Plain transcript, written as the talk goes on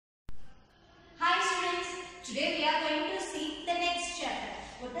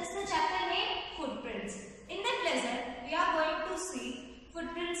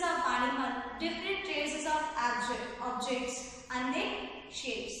footprints of animal, different traces of objects and their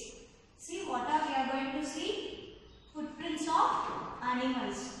shapes. See what are we are going to see? Footprints of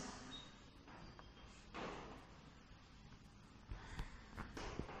animals.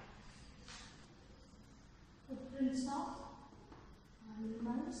 Footprints of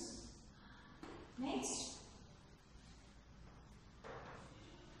animals. Next.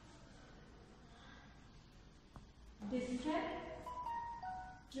 Different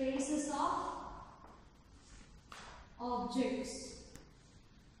traces of objects.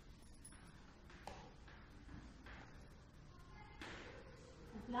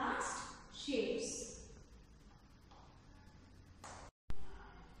 At last, shapes.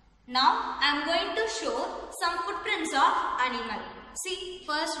 Now I am going to show some footprints of animal. See,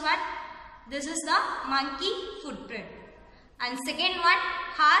 first one, this is the monkey footprint, and second one,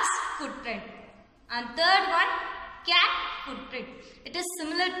 horse footprint, and third one, cat footprint. It is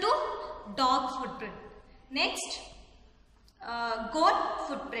similar to dog footprint. Next, goat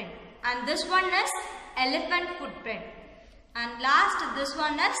footprint, and this one is elephant footprint, and last this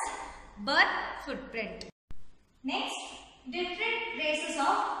one is bird footprint. Next, different traces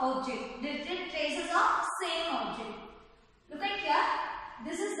of object, different traces of same object. Look at here.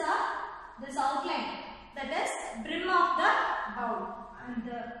 This is this outline, that is brim of the bowl, and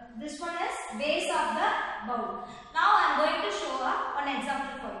this one is base of the bowl. Now I am going to show one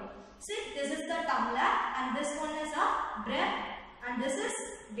example for you. See, this is the tumbler, and this one is a brim, and this is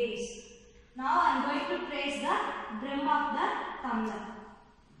base. Now I am going to trace the brim of the tumbler.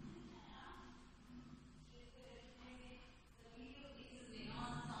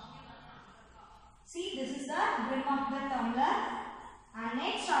 See, this is the brim of the tumbler, and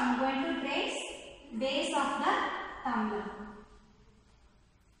next I am going to trace base of the tumbler.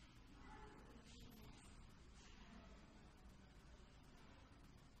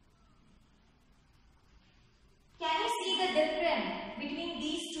 Can you see the difference between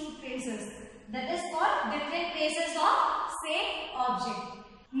these two traces? That is called different traces of same object.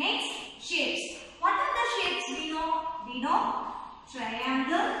 Next, shapes. What are the shapes we know? We know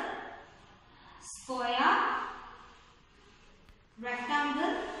triangle, square,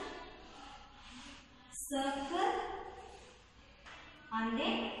 rectangle, circle, and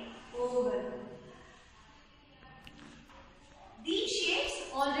then oval. These shapes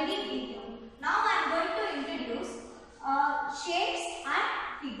already we know. Now I am going to introduce shapes and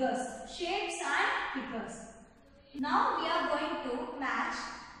figures. Shapes and figures. Now we are going to match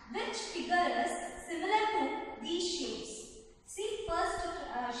which figure is similar to these shapes. See,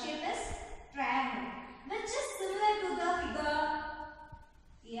 first shape is triangle. Which is similar to the figure?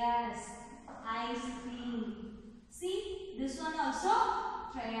 Yes, ice cream. See, this one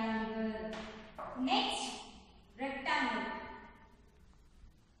also triangle. Next, rectangle.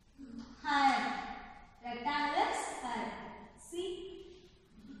 Heart. Rectangle is heart. See.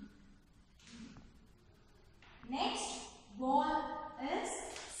 Next, ball is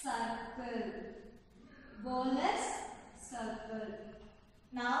circle. Ball is circle.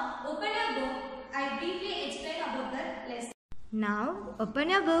 Now, open your book. I briefly explain about the lesson. Now, open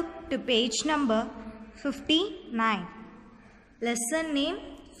your book to page number 59. Lesson name,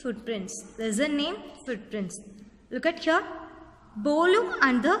 footprints. Lesson name, footprints. Look at here. Bolu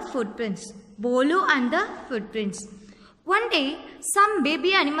and the footprints. Bolu and the footprints. One day, some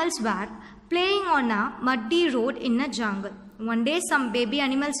baby animals were playing on a muddy road in a jungle. One day, some baby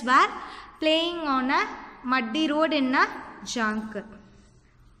animals were playing on a muddy road in a jungle.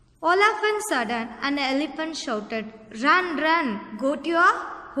 All of a sudden, an elephant shouted, "Run, run, go to your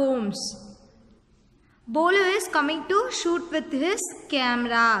homes." Bolu is coming to shoot with his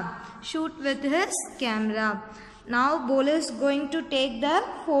camera. Shoot with his camera. Now Bolu is going to take the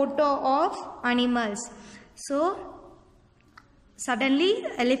photo of animals. So suddenly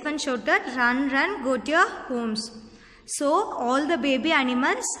elephant shouted, "Run, run, go to your homes." So all the baby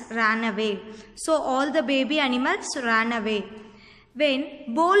animals ran away. When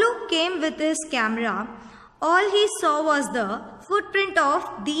Bolu came with his camera, all he saw was the footprint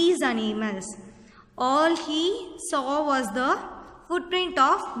of these animals.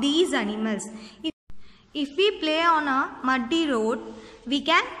 If we play on a muddy road, we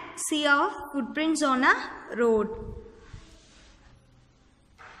can see our footprints on a road.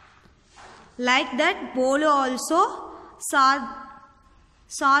 Like that, Bolu also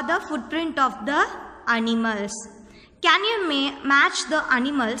saw the footprint of the animals. Can you match the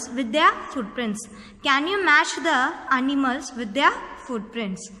animals with their footprints? Can you match the animals with their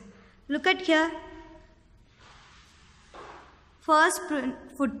footprints? Look at here. First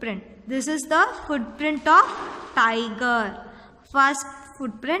footprint. This is the footprint of tiger. First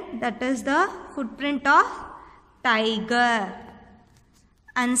footprint, that is the footprint of tiger.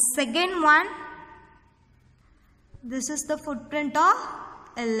 And second one, this is the footprint of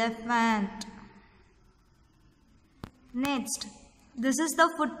elephant. Next, this is the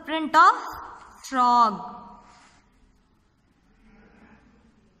footprint of frog.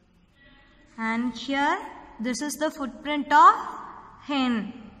 And here, this is the footprint of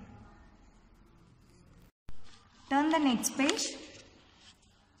hen. Turn the next page.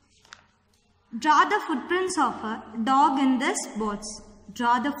 Draw the footprints of a dog in this box.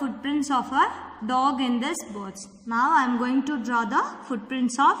 Draw the footprints of a dog in this box. Now I am going to draw the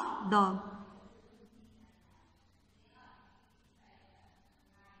footprints of dog.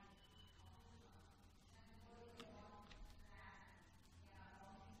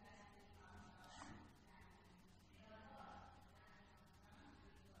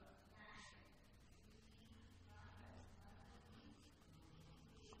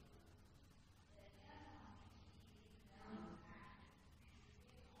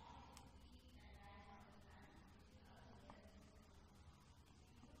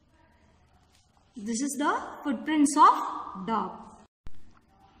 This is the footprints of dog.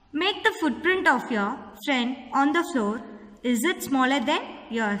 Make the footprint of your friend on the floor. Is it smaller than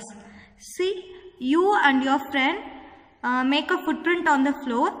yours? See, you and your friend make a footprint on the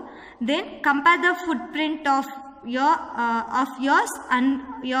floor. Then compare the footprint of yours and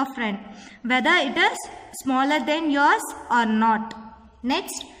your friend, whether it is smaller than yours or not.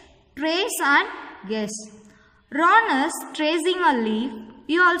 Next, trace and guess. Ron is tracing a leaf.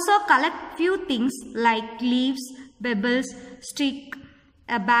 You also collect few things like leaves, pebbles, stick,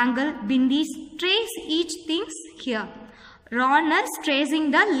 a bangle, bindis. Trace each things here. Ron is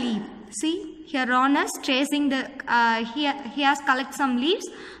tracing the leaf. See, here Ron is tracing the, he has collect some leaves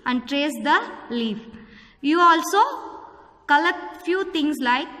and trace the leaf. You also collect few things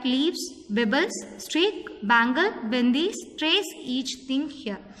like leaves, pebbles, stick, bangle, bindis. Trace each thing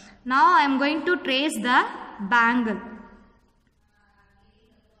here. Now I am going to trace the bangle.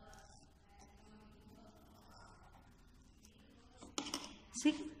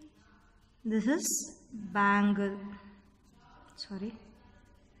 See, this is bangle. Sorry.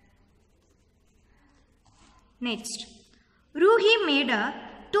 Next, Ruhi made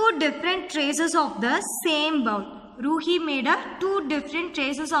two different traces of the same bowl. Ruhi made two different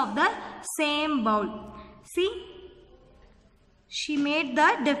traces of the same bowl. See, she made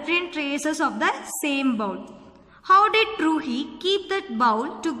the different traces of the same bowl. How did Ruhi keep that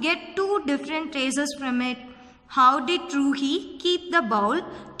bowl to get two different traces from it? How did Ruhi keep the bowl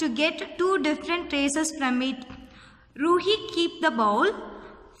to get two different traces from it? Ruhi keep the bowl.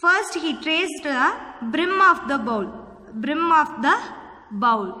 First he traced the brim of the bowl.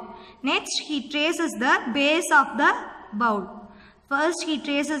 Next he traces the base of the bowl. First he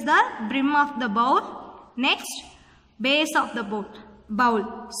traces the brim of the bowl. Next base of the bowl.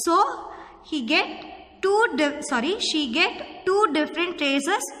 So she get two different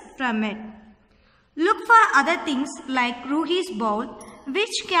traces from it. Look for other things like Ruhi's bowl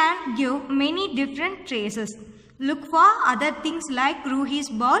which can give many different traces. Look for other things like Ruhi's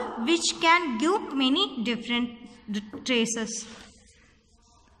bowl which can give many different traces.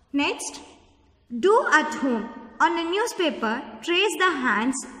 Next, do at home. On a newspaper, trace the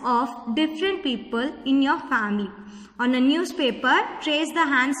hands of different people in your family. On a newspaper, trace the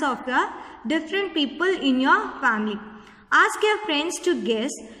hands of the different people in your family. Ask your friends to guess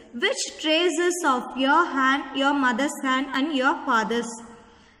which traces of your hand, your mother's hand and your father's.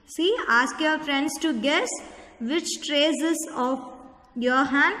 See, ask your friends to guess which traces of your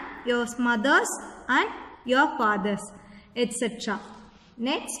hand, your mother's and your father's, etc.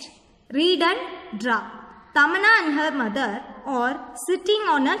 Next, read and draw. Tamanna and her mother are sitting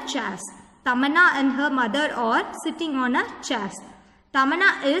on a chair. Tamanna and her mother are sitting on a chair.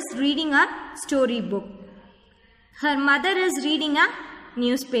 Tamanna is reading a storybook. Her mother is reading a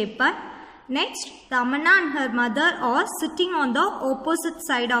newspaper. Next, Tamanna and her mother are sitting on the opposite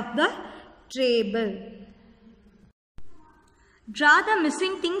side of the table. Draw the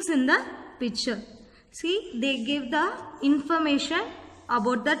missing things in the picture. See, they give the information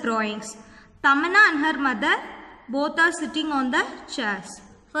about the drawings. Tamanna and her mother both are sitting on the chairs.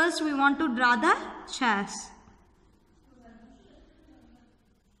 First, we want to draw the chairs.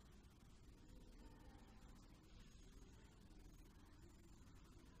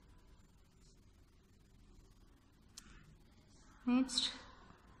 Next,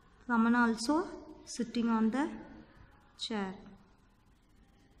 Tamanna also sitting on the chair.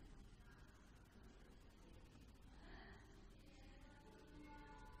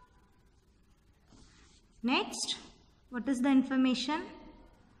 Next, what is the information?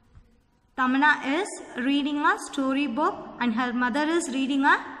 Tamana is reading a storybook and her mother is reading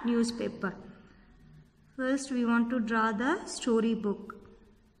a newspaper. First we want to draw the storybook.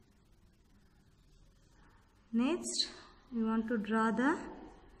 Next we want to draw the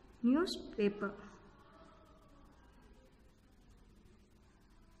newspaper.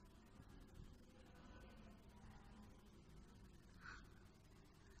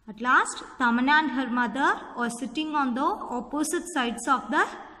 At last, Tamana and her mother are sitting on the opposite sides of the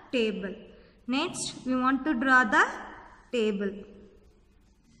table. Next, we want to draw the table.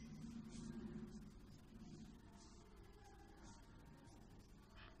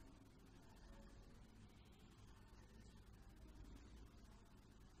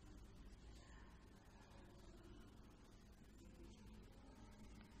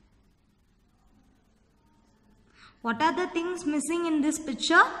 What are the things missing in this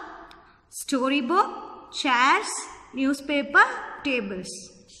picture? Storybook, chairs, newspaper, tables.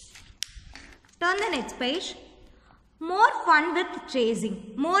 Turn the next page. More fun with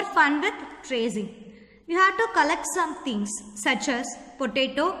tracing. More fun with tracing. You have to collect some things such as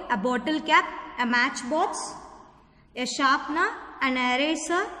potato, a bottle cap, a matchbox, a sharpener, an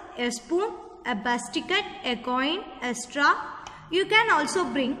eraser, a spoon, a bus ticket, a coin, a straw. You can also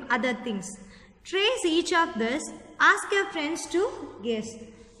bring other things. Trace each of this. Ask your friends to guess.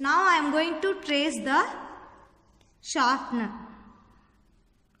 Now I am going to trace the sharpener.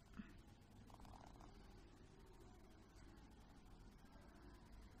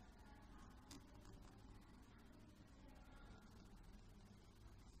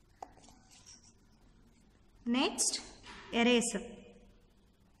 Next, eraser.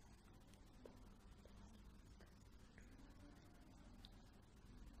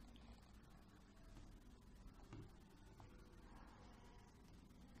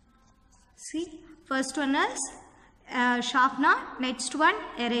 See, first one is sharpener, next one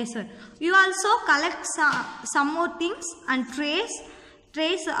eraser. You also collect some more things and trace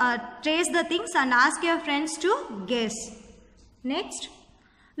the things and ask your friends to guess. Next,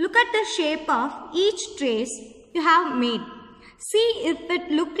 look at the shape of each trace you have made. See if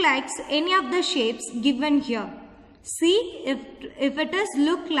it looks like any of the shapes given here. See if it is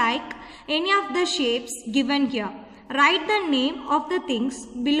look like any of the shapes given here. Write the name of the things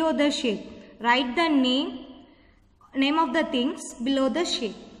below the shape. Write the name of the things below the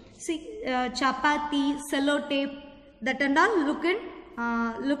shape. See, chapati, sellotape, that and all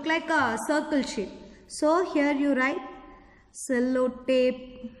look like a circle shape. So here you write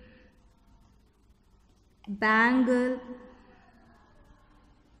sellotape, bangle,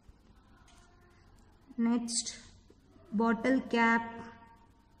 next bottle cap,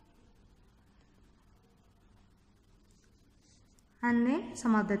 and then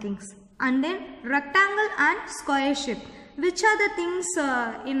some other things. And then rectangle and square shape. Which are the things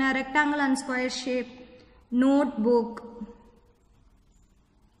in a rectangle and square shape? Notebook,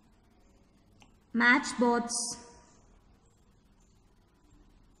 matchbox,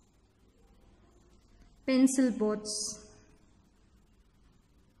 pencil box.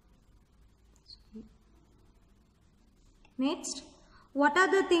 Next, what are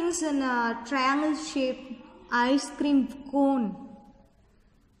the things in a triangle shape? Ice cream cone.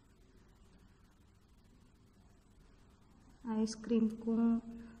 Ice cream cone.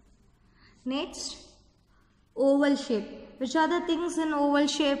 Next, oval shape. Which are the things in oval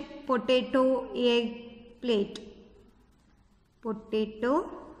shape? Potato, egg, plate. Potato,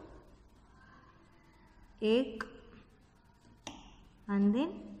 egg, and then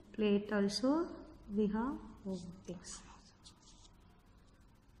plate also we have oval things.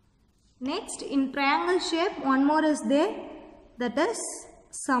 Next, in triangle shape, one more is there, that is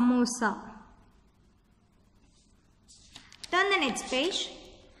samosa. Turn the next page.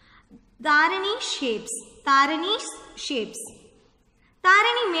 Dharani shapes. Dharani's shapes.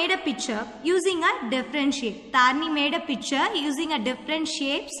 Dharani made a picture using a different shape. Dharani made a picture using a different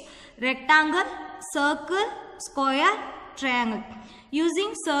shapes: rectangle, circle, square, triangle.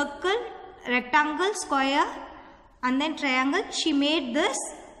 Using circle, rectangle, square, and then triangle, she made this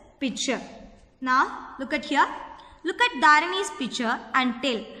picture. Now look at here. Look at Dharani's picture and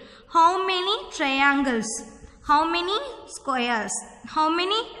tell how many triangles, how many squares, how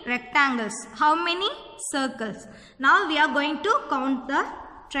many rectangles, how many circles. Now we are going to count the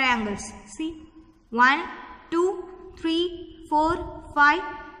triangles. See, 1, 2, 3, 4, 5,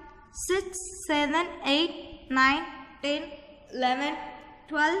 6, 7, 8, 9, 10, 11,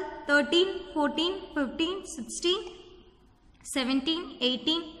 12, 13, 14, 15, 16, 17,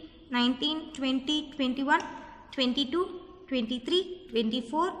 18, 19, 20, 21, 22, 23,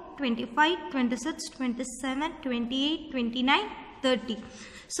 24, 25, 26, 27, 28, 29, 30.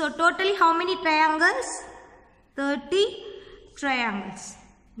 So totally how many triangles? 30 triangles.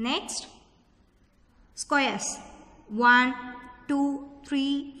 Next, squares. 1, 2,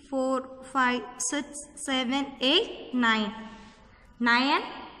 3, 4, 5, 6, 7, 8, 9. 9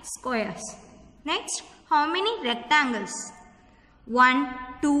 squares. Next, how many rectangles? 1,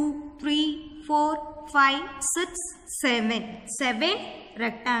 2, 3, 4, 5, 6, 7. 7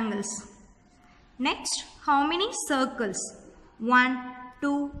 rectangles. Next, how many circles? 1,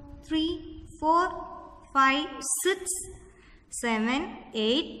 2, 3, 4, 5, 6, 7,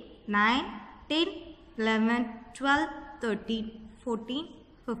 8, 9, 10, 11, 12, 13, 14,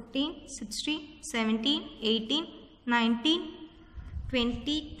 15, 16, 17, 18, 19,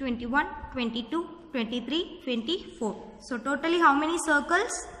 20, 21, 22, 23, 24. So totally how many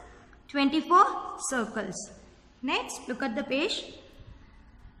circles? 24 circles. Next, look at the page.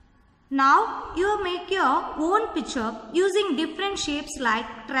 Now you make your own picture using different shapes like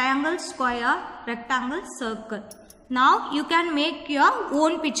triangle, square, rectangle, circle. Now you can make your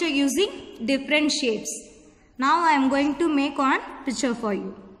own picture using different shapes. Now I am going to make one picture for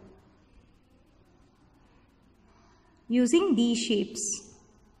you using these shapes.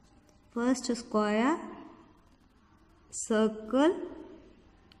 First a square, circle,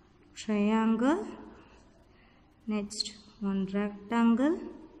 triangle, next one rectangle,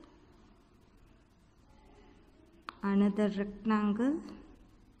 another rectangle,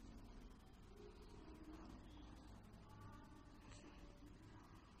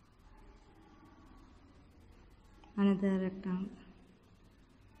 another rectangle.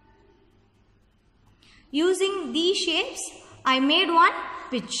 Using these shapes, I made one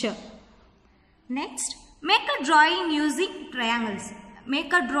picture. Next, make a drawing using triangles.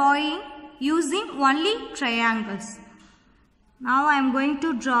 Make a drawing using only triangles. Now I am going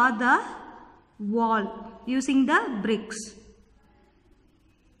to draw the wall using the bricks.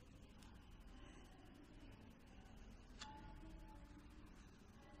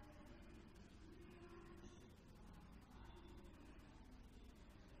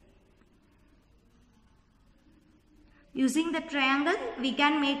 Using the triangle, we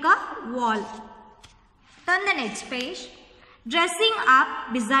can make a wall. Turn the next page. Dressing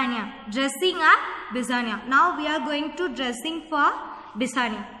up Bisania. Dressing up Bisania. Now we are going to dressing for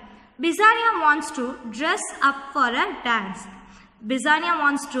Bisania. Bisania wants to dress up for a dance. Bisania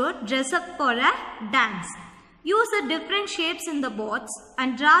wants to dress up for a dance. Use the different shapes in the boards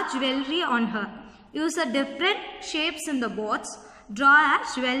and draw jewelry on her. Use the different shapes in the boards. Draw a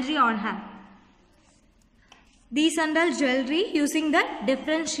jewelry on her. These are the jewelry. Using the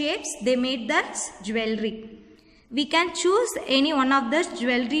different shapes, they made the jewelry. We can choose any one of the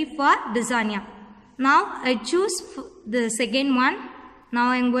jewelry for Bisania. Now I choose the second one.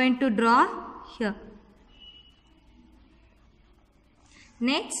 Now I am going to draw here.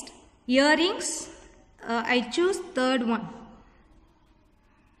 Next, earrings. I choose third one.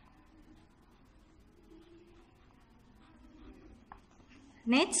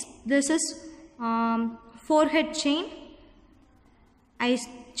 Next, this is forehead chain. I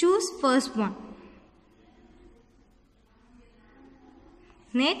choose first one.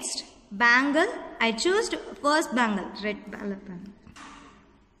 Next, bangle. I choose first bangle, red bangle.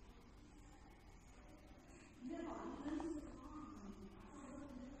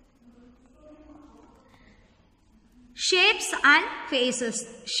 Shapes and faces.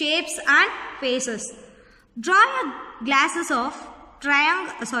 Shapes and faces. Draw a glasses of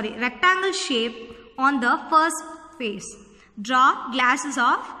rectangle shape on the first face. Draw glasses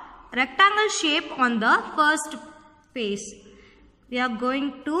of rectangle shape on the first face. We are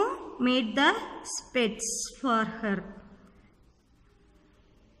going to make the spits for her.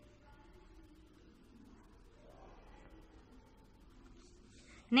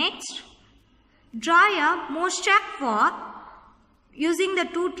 Next, draw a moustache for using the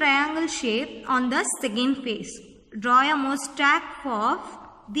two triangle shape on the second face. Draw a moustache for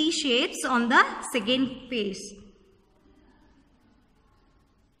these shapes on the second face.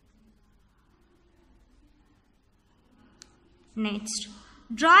 Next,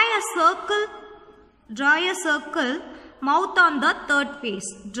 draw a circle mouth on the third face.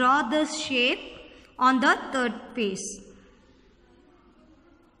 Draw this shape on the third face.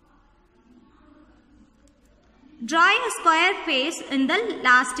 Draw a square face in the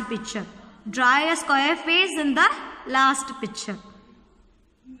last picture. Draw a square face in the last picture.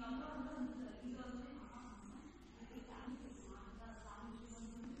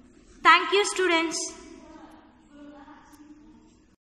 Thank you, students.